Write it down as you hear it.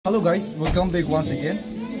Hello guys, welcome back once again.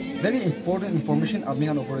 Very important information abhi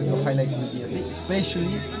han opor to highlight kuri ase,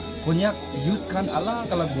 especially konyak youth kan alag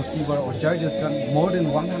bosti bar or charges kan more than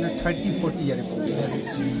 130-40 year old.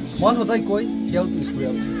 One hotai koi health is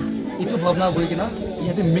wealth. Itu bhavna koi kina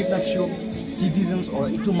yate make nak show citizens or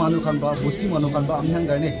itu manu kan ba bosti manu kan ba abhi han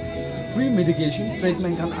garne free medication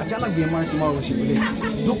treatment kan achanak bemar semar hoshi bole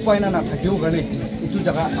duk paina na thakeu garne itu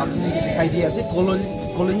jaga apni dikhai di ase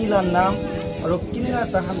colony la naam আৰু কিনা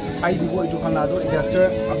তাহান চাই দিব এইটো খানাটো এটা sir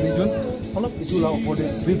আপনি জন অলপ ইটো লা ওপৰতে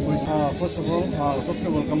ব্ৰিফ কৰি ফাৰ্স্ট অফ অল সবকে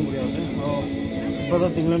ওয়েলকাম কৰি আছে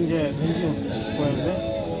ব্রাদার দিংলাম যে থ্যাংক ইউ কৈ আছে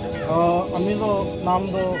আমি তো নাম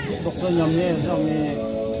তো ডক্টর জামনে আমি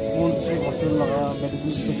মনসি হসপিটাল লাগা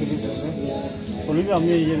মেডিসিন স্পেশালিস্ট আছে বলি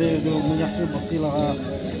আমি এনে যে মুজাকসি বস্তি লাগা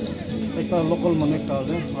একটা লোকাল মানে একটা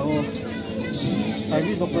আছে আৰু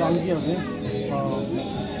তাইবি ডক্টর আনকি আছে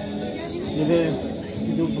এনে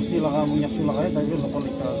itu besi laga minyak sulaga tapi lokal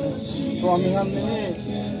kita to ami han ini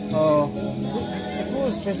itu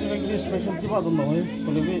specifically specialty ba don hoy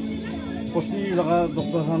kolebi besi laga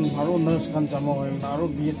doctor han aro nurse kan jama hoy aro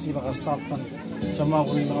BHC laga staff kan jama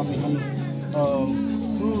kori laga ami han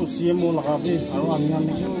through CMO laga bi aro ami han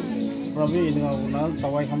ni prabi ini na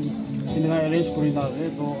dawai han ini na arrange kori na je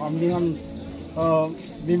to ami han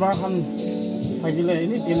bimar han hagile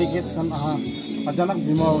ini delegates kan aha अचानक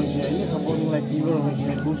बीमार हो जाए ini supposing like fever हो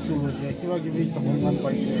जाए loose stool हो जाए किबा किबि चकमान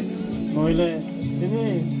पाइছে নহলে ini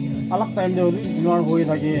अलग टाइम दे बीमार होई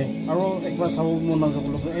থাকে আৰু একবাৰ চাব মন নাযাব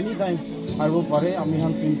এনি টাইম আহিব পাৰে আমি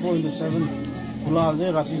হান 24/7 খোলা আছে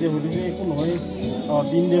ৰাতি দে হলিবে একো নহয়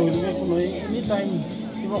দিন দে হলিবে একো নহয় এনি টাইম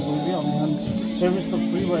কিবা হলিবে আমি হান সার্ভিস তো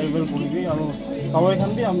ফ্রি বা এভেল কৰিবি আৰু কাৱাই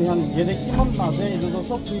খান দি আমি হান গেদে কিমান আছে এটো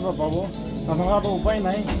সব ফ্রি বা পাব থাকা তো উপায়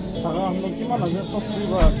নাই থাকা আমরা কিমান আছে সব ফ্রি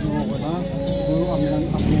বা দিব না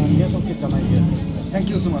আমি সবকে জানাই দিয়া থ্যাংক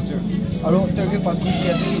ইউ সো মাচ স্যার আৰু স্যারকে ফার্স্ট কি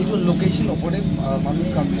আছে এইটো লোকেশন ওপরে মানুষ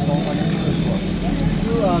কাম সব মানে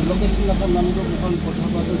जो लोकेशन का नाम जो अपन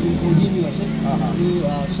कोठाबादो जो होली আছে जो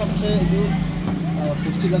सबसे जो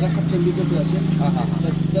पुष्टि लगा सबसे मिडल पे আছে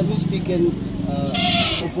that means we can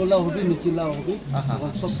opola hobi nichila hobi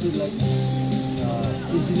और सबसे लाइक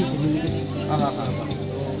easily communicate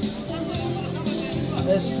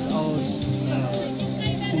yes और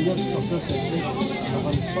ये डॉक्टर से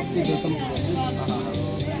अपन सबके वेलकम करते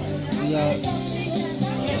या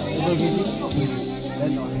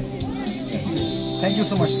Thank you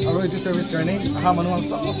so much. Aro itu service karne aha manuang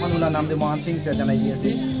sob manula naam de mohan things se janai di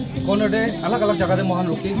ase kono de alag jaga de mohan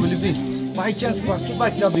roki bolibi by chance pa kiba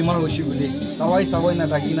kya bimar hoishi bole dawai sawai na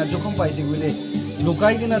thakina jokhom paise bole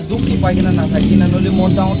lokai kina duk ki paigina na thakina nole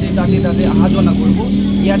mon down te tate aha jo na korbo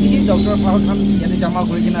yati doctor Farhan Khan yati jama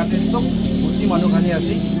kori kina ase sob usi manu khani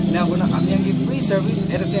ase na gona ami angi free service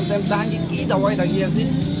at the same time tangi ki dawai thaki ase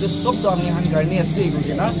to sob do ami han garne ase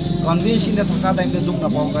gina convention de thaka time de duk na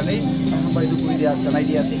pau karne by the way dia janai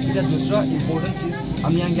dia ase ita dusra important cheez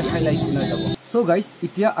ami ange highlight kina jabo so guys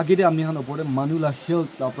itia agede ami han opore manula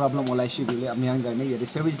health problem olaishi bile ami han garne yete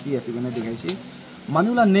service di ase gane dekhaichi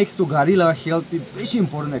manula next to gari la health bi beshi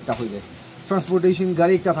important ekta hoy jay transportation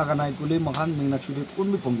gari ekta thaka nai kule mahan mingnak shude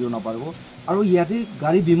konbi pongio na parbo aru yate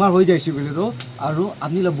gari bimar hoy jaisi bile to aru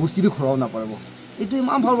apni la bosti ri khorao na parbo etu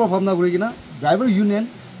imam bhal bhavna kori kina driver union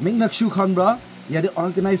mingnak shu khan bra yate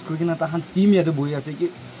organize kori kina ta han team yate boi ase ki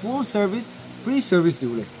full service free service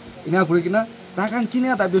dibole ina kori kina ta kan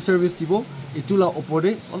kina type of service dibo etu la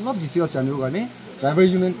opore olop details janiro karne driver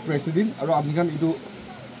union president aru apni kan etu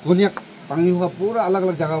konyak Pangi hua pura alag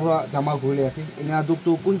jaga pura jama kule ase ina duk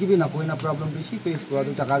to kun kibi na koi na problem beshi face kora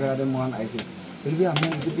to jaga de mohan aise bilbi ami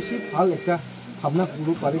etu beshi bhal ekta bhavna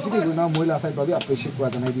kuru parisi de na moila sai pabi appreciate kora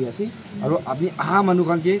janai di ase aru apni aha manu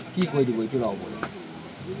kan ke ki koi dibo etu la opore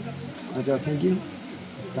acha thank you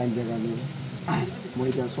time jaga ni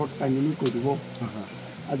moi ta short time ni koi dibo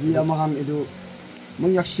aji amahan edu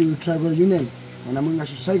mungyakshu travel union mana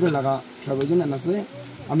mungyakshu cycle laga travel union ase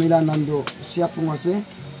amila nando siapung ase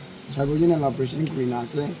travel union la president kurina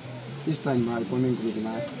ase this time ma appointment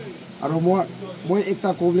kurina aro moi ekta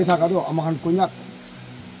koble thaka do amahan konyak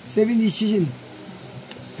 77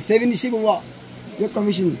 wa yo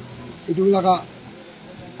commission idu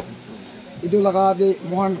laga de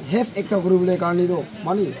mohan have ekta kurubule karni do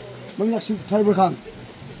mani mangyak si driver khan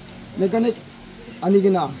mechanic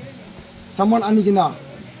anigina someone anigina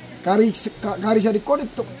gari sari kode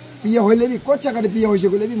to piya hoile bi kocha gari piya hoise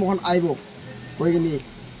gole bi mohan aibo koi gani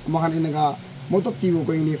mahan inaga motop tibo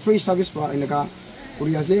ko ini free service pa inaga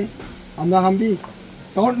kuriya se amna hambi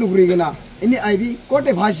taun nugri gena ini ib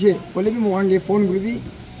kote bhashe kole bi mohan ge phone guribi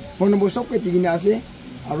phone number sop ke tigina ase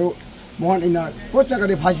aro mohan ina kocha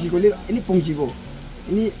gare bhashi kole ini pongjibo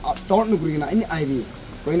ini taun nugri gena ini ib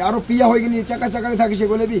কইনা আৰু পিয়া হৈ কিনি চাকা চাকাৰে থাকিছে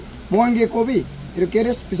গলে B মহানগে কবি এটো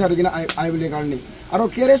কেৰেছ পিছাৰ কিনা আই বুলি কাৰণে আৰু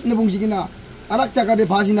কেৰেছ নেবুংছি কিনা আলাক চাকাতে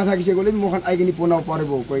ফাঁসি না থাকিছে গলে মহান আই কিনি পোনাও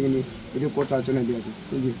পারবো কই কিনি এটো কথা জনাই দি আছে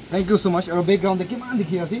থ্যাংক ইউ সো মাচ আৰু ব্যাকগ্ৰাউন্ডে কিমান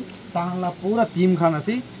দেখি আছে তাহলা পুরা টিম খান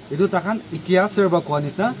আছে এটো তাখান ইতিয়া সার্ভা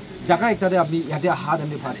কোয়ানিস না জায়গা একটাতে আপনি ইয়াতে হাত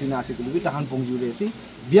এমনি ফাঁসি না আছে কলিবি তাখান পংজুরে আছে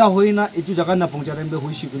বিয়া হই না এটো জায়গা না পংজারে এমবে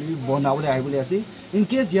হইছি কলিবি বনাবলে আইবলে আছে ইন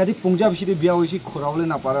কেস ইয়াদি পংজা বিসিতে বিয়া হইছি খরাবলে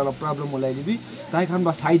না পারাল প্রবলেম ওলাই দিবি তাই খান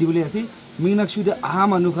বা সাইড দিবলে আছে মিনাকসুদে আহা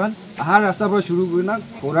মানু খান আহা রাস্তা পৰা শুৰু কৰি না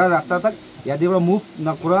খৰা ৰাস্তা তক ইয়াদি পৰা মুভ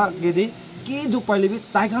না কৰা গেদি কি দুখ পাইলেবি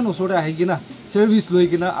তাই খান ওচৰতে আহি কিনা সার্ভিস লৈ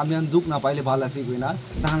কিনা আমি আন দুখ না পাইলে ভাল আছে কইনা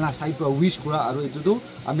তাহলা সাইড পৰা উইশ কৰা আৰু এটোটো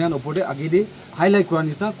আমি আন ওপৰতে আগে দে হাইলাইট কৰা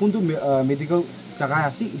নিচিনা কোনটো মেডিকেল জায়গা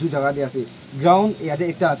আছে ইটো জায়গা দে আছে গ্রাউন্ড ইয়াতে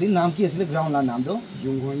একটা আছে নাম কি আছিল গ্রাউন্ড না নাম তো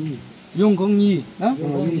ইয়ংখংই না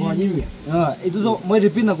এটো তো মই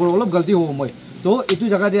রিপিট না কৰো অলপ গলতি হ'ব মই তো এটো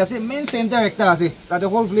জায়গা দে আছে মেইন সেন্টার একটা আছে তাতে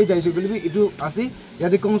হল ফ্লে যাইছো গলিবি এটো আছে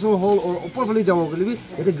ইয়াতে কনসোল হল অর উপর ফ্লে যাব গলিবি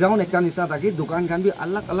এতে গ্রাউন্ড একটা নিস্তা থাকে দোকান খান বি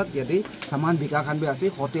আলাগ আলাগ ইয়াতে সামান বিকা খান বি আছে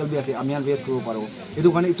হোটেল বি আছে আমি আন বেস কৰিব পাৰো এটো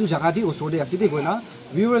কাৰণে এটো জায়গা দি ওচৰতে আছে দে কইনা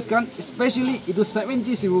ভিউয়াৰ্স খান স্পেশালি এটো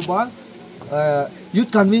 70 সিৰুবা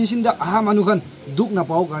youth convention da aha manu khan duk na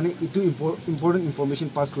pao karne itu important information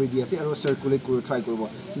pass kori di ase aro circulate kori try koribo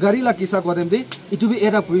gari la kisa kodem de itu bi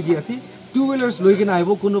era kori di ase two wheelers loi kena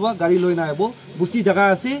aibo kunuba gari loi na aibo busti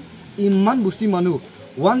jaga ase iman busti manu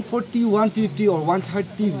 140 150 or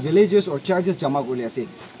 130 villages or charges jama kori ase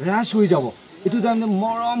rush hoi jabo itu time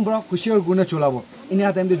morom bra khushir guna cholabo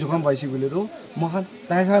ইনা টাইমতে জখম পাইছি বলে তো মহান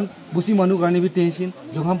তাইখান বুসি মানুহ কাৰণে B tension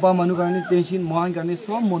জখম পা মানুহ কাৰণে টেনশন মহান কাৰণে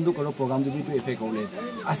সব বন্ধ কৰব প্ৰগ্ৰাম দি তো এফেক্ট হলে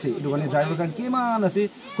আছে এটো কাৰণে ড্ৰাইভাৰ কান কিমান আছে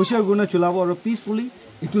খুশিয়াৰ গুণা চলাব আৰু পিসফুলি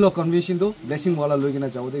ইটো ল কনভেনশন তো ব্লেসিং वाला লৈ কিনা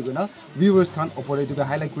যাও দে গনা ভিউয়ার্স খান ওপৰে তো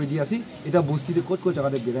হাইলাইট কৰি দি আছে এটা বস্তিতে কত কত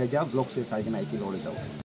জায়গাতে বিৰাই যা ব্লগ সে চাই কিনা আইকি লৰে যাও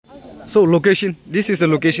so location this is the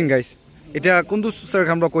location guys এটা কোনটো স্যার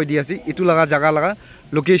আমরা কই দি আছি ইটো লাগা জায়গা লাগা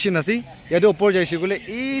লোকেশন আছে ইয়াতে ওপৰ যাইছে গলে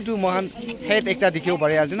এইটো মহান হেড একটা দেখিও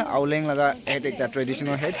পারে আছে না আউলেং লাগা হেড একটা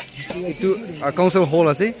ট্রেডিশনাল হেড ইটো কাউন্সিল হল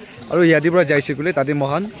আছে আৰু ইয়াদি পৰা যাইছে গলে তাতে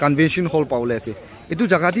মহান কনভেনশন হল পাউলে আছে ইটো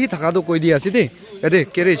জায়গা দি থাকাটো কই দি আছে দে ইয়াতে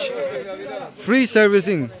কেৰেজ ফ্ৰী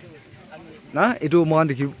সাৰ্ভিসিং না ইটো মহান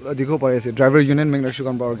দেখিও পাৰে আছে ড্ৰাইভাৰ ইউনিয়ন মেংৰাকসু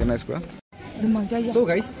কাম অৰ্গানাইজ কৰা So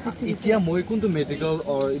guys, इतिया মই কোনটো মেডিকেল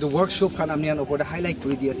অৰ ইটো ওয়াৰ্কশপ খান আমি আন ওপৰতে হাইলাইট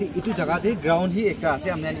কৰি দি আছে ইটো জায়গাতে গ্রাউন্ড হি একটা আছে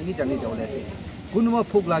আমি আনি জানি যাওলে আছে কোনোবা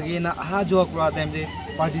ফুক লাগে না আহা যোৱা কৰা টাইমতে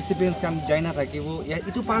পাৰ্টিসিপেন্টস কাম যাই না থাকিব ইয়া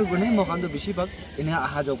ইটো পাৰ গনে মকানটো বেশি ভাগ এনে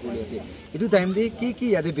আহা যোৱা কৰি আছে ইটো টাইমতে কি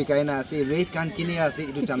ইয়াতে বিকাই না আছে রেট কান কিনে আছে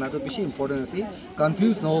ইটো জানাটো বেশি ইম্পর্টেন্ট আছে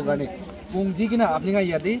কনফিউজ নহও কাৰণে পুংজি কিনা আপনি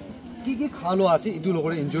ইয়াতে কি খালো আছে ইটো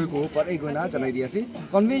লগৰে এনজয় কৰিব পাৰে গনা জানাই দি আছে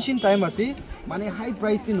কনভেনশন টাইম আছে মানে হাই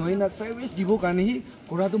প্ৰাইস দি নহয় না সাৰ্ভিস দিব কাৰণে হি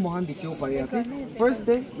কৰাটো মহান দেখিও পাৰি আছে ফাৰ্স্ট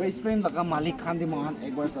ডে ৰেস্টুৰেন্ট লগা মালিক খান দি মহান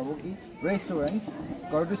একবাৰ চাব কি ৰেস্টুৰেন্ট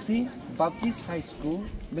courtesy Baptist High School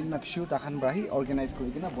মেগনাকসু তাখান ব্ৰাহি অৰ্গানাইজ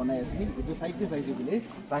কৰি কিনা বনাই আছে ইটো সাইডে চাইছে বলে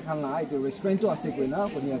তাখান না ইটো রেস্টুরেন্টটো আছে কইনা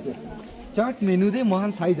কোনি আছে চার্ট মেনু দে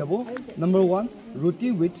মহান চাই যাব number 1 roti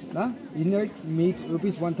with na inert meat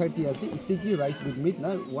rupees 130 ase sticky rice with meat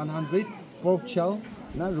na 100 pork chow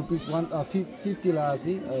na rupees 50 la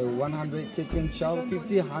ase 100 chicken chow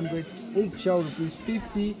 50 100 egg chow rupees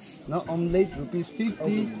 50 na omelette rupees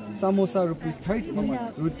 50 samosa rupees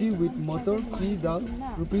 30 roti with motor tea dal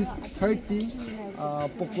rupees 30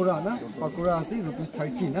 pakora na pakora ase rupees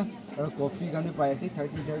 30 na আৰু coffee গানে পাই আছে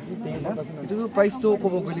 30 না এটো price তো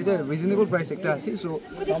কব গলি তো রিজনেবল প্রাইস একটা আছে সো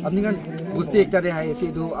আপনি কান বুঝতে একটা দেখাই আছে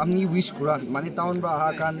তো আপনি উইশ করা মানে টাউন বা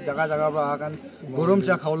আকান জায়গা জায়গা বা আকান গরম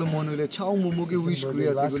চা খাওলে মন হইলে চাও মোমো কে উইশ করি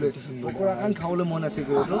আছে বলে পকোড়া কান খাওলে মন আছে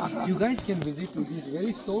গলে তো U guys can visit to this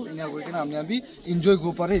very store in a ওয়েকেনা আমি আবি এনজয় গো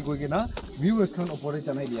পারে গইকেনা ভিউয়ার্স খান ওপরে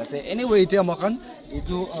জানাই দি আছে এনিওয়ে এটা মখান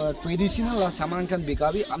এটো ট্রেডিশনাল সামান খান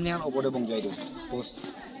বিকাবি আপনি আন ওপরে বংজাই দিও post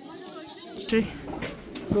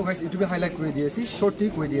So guys, it will be highlight koi di ase short ti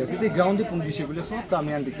koi di ase the ground di pungji bole sob ta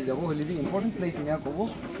ami an dekhi jabo holi bi important place ina kobo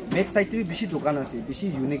back side ti bishi dokan ase bishi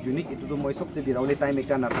unique itu to moi sob te biraule time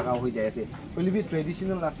ekta na thaka hoi jai ase holi bi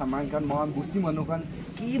traditional la saman kan mohan busti manu kan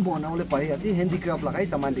ki banaule pare ase handicraft lagai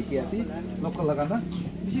saman dekhi ase local laga na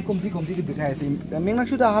bishi komti ki dikhai ase mengnak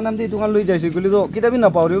shuda hanam de dokan loi jaise gole to kitabi na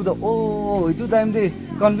paure to oh itu time de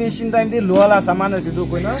convention time de loala saman ase to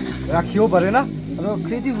koi na rakhiyo pare na আৰু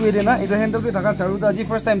creative way they না এটা handle কে থাকা চারুটা আজি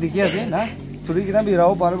first time দেখি আছে না ছুরি কিনা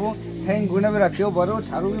বিরাও পারবো হ্যাং গুনা বি রাখিও পারো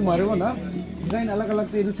ছাড়ু বি মারবো না ডিজাইন अलग अलग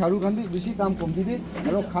তে এটা ছাড়ু খান দি বেশি কাম কম দি দে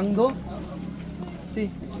আৰু খাং দো সি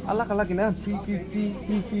अलग अलग কিনা 350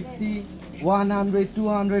 250 100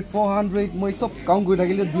 200 400 মই সব কাউন্ট কৰি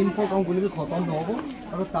থাকিলে দিন ফৰ কাউন্ট কৰিলে খতম নহব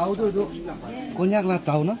আৰু তাও তো কন্যাক লা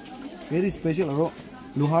তাও না ভেৰি স্পেশাল আৰু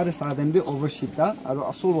লোহাৰ সাদেন বি ওভাৰশিটা আৰু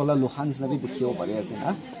আসল wala লোহা নিচিনা বি দেখিব পাৰি আছে না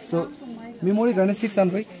সো মেমৰি কাৰণে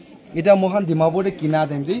 600 এটা মোহান ডিমাপুৰে কিনা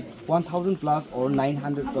them the 1000 plus or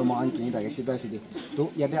 900 per mohan কিনি থাকে সিধা সিধি তো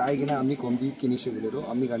ইয়াতে আই কিনা আমি কম দি কিনিছো বলে তো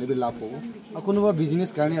আমি কাৰণে বি লাভ হ'ব আৰু কোনোবা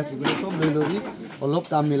বিজনেস কাৰণে আছে বলে সব লৈ লবি অলপ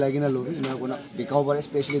দাম মিলাই কিনা লবি ইনা কোনা বিকাও পাৰে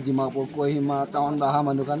স্পেশালি ডিমাপুৰ কোহিমা টাউন বাহা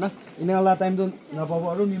মানুহ কানা ইনালা টাইম তো নাপাব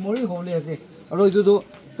আৰু মেমৰি হ'লে আছে আৰু এইটো তো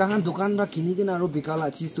তাহান দোকান বা কিনি কিনা আৰু বিকালা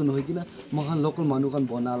চিজ তো নহয় কিনা মহান লোকাল মানুহ কান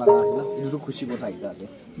বনা লাগা আছে না এইটো খুশি কথা এটা আছে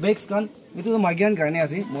বেক্স কান এইটো মাইগ্ৰেন কাৰণে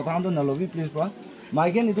আছে মতাম তো নলবি প্লিজ পা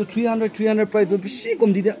মাইগ্ৰেন এইটো 300 প্ৰাইস তো বেছি কম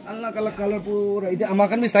দি দে আলাদা কালাৰ কালাৰ পুৰা এটা আমাৰ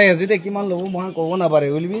কান বি চাই আছে দে কিমান লব মহান ক'ব না পাৰে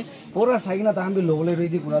হলিবি পুৰা চাই কিনা তাহান বি লবলৈ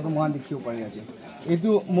ৰেডি পুৰা তো মহান দেখিও পাৰি আছে এইটো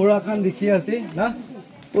মোৰা খান দেখি আছে না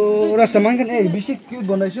পুৰা সামান খান এই বেছি কিউট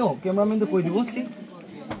বনাইছো কেমেৰামেন তো কৈ দিব সি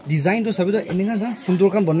ডিজাইন তো সবই তো এনেকা না সুন্দৰ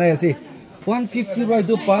কাম বনাই আছে 150 right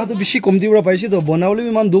to pa to bishi komti ura paise to banawle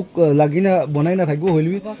bi man duk lagina banai na thakbo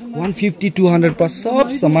hoilbi 150 200 plus sob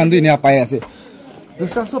saman du ina pai ase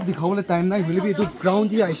dusra sob dikhawle time nai hoilbi etu ground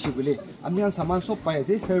hi aishi bole amni an saman sob pai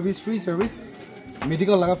ase service free service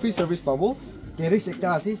medical laga free service pabo terrace ekta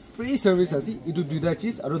ase free service ase etu duida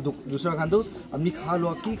cheese aru dusra khan to amni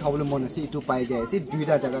khalo ki khawle mon ase etu pai jai ase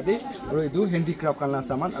duida jaga de aru etu handicraft kan la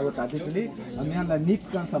saman aru tati kili ami han la needs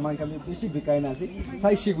kan saman kan beshi bikai na ase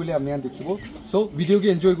sai shi gule ami han dekhibo so video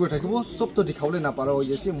ki enjoy kori thakibo sob to dikhawle na para hoy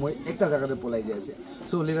jase moi ekta jaga de polai jai ase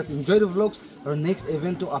so let us enjoy the vlogs aru next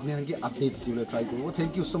event to apni han ki updates dibole try korbo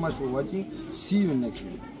thank you so much for watching see you in next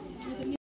video